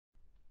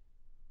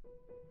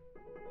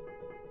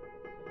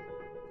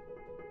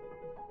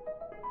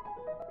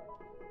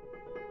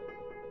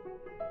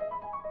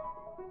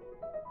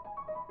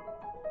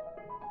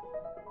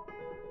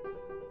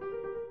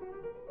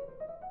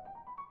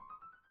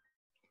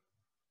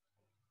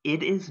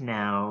It is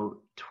now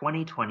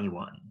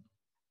 2021,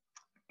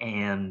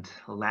 and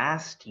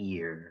last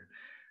year,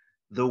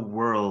 the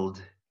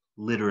world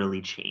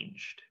literally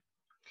changed.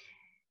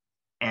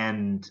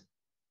 And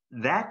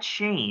that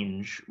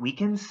change, we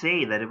can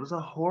say that it was a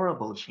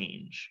horrible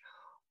change,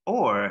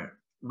 or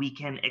we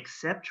can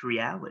accept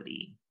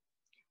reality.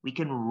 We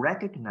can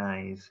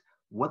recognize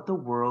what the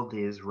world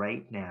is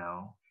right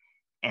now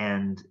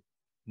and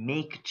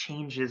make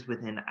changes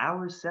within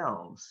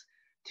ourselves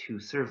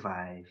to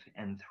survive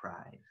and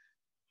thrive.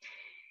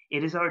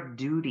 It is our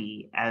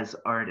duty as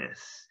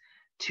artists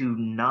to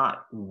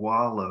not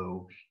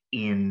wallow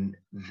in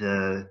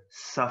the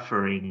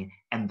suffering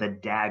and the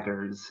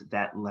daggers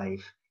that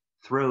life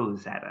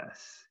throws at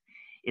us.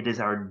 It is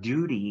our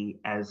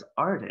duty as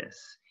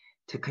artists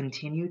to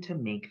continue to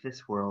make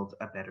this world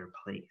a better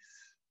place.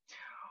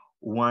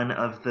 One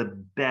of the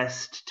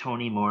best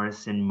Toni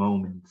Morrison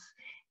moments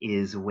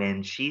is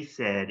when she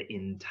said,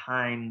 in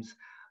times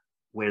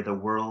where the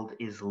world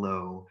is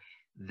low,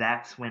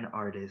 that's when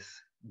artists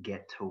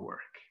get to work,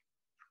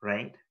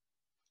 right?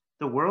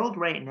 The world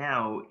right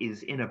now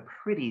is in a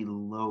pretty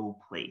low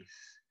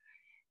place,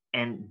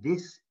 and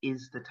this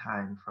is the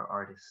time for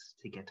artists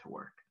to get to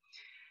work.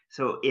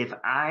 So, if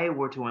I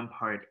were to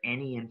impart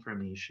any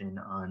information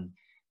on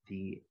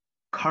the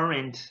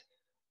current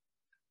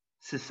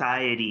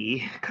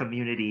society,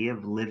 community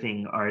of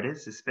living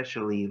artists,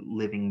 especially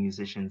living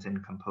musicians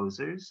and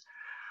composers,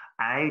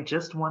 I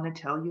just want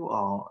to tell you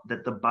all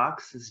that the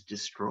box is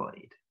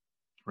destroyed,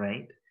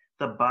 right?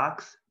 The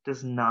box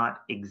does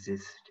not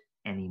exist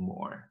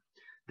anymore.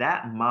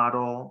 That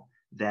model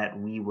that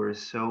we were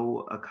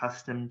so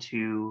accustomed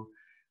to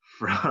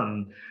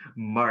from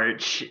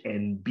March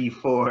and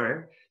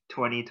before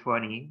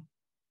 2020,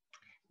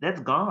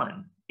 that's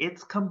gone.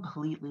 It's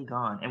completely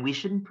gone. And we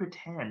shouldn't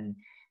pretend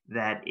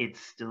that it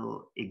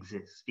still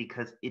exists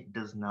because it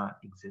does not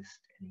exist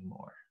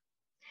anymore.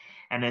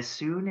 And as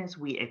soon as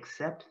we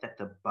accept that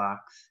the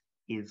box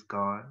is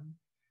gone,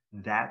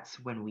 that's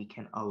when we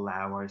can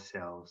allow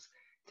ourselves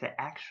to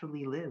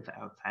actually live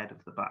outside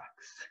of the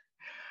box.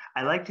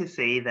 I like to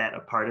say that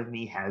a part of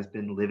me has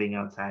been living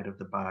outside of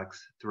the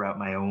box throughout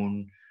my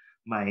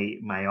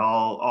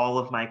all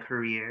of my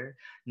career,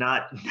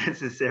 not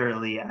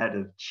necessarily out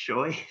of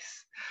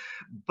choice,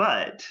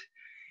 but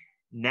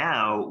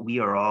now we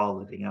are all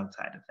living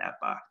outside of that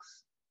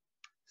box.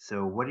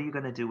 So what are you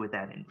going to do with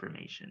that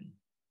information?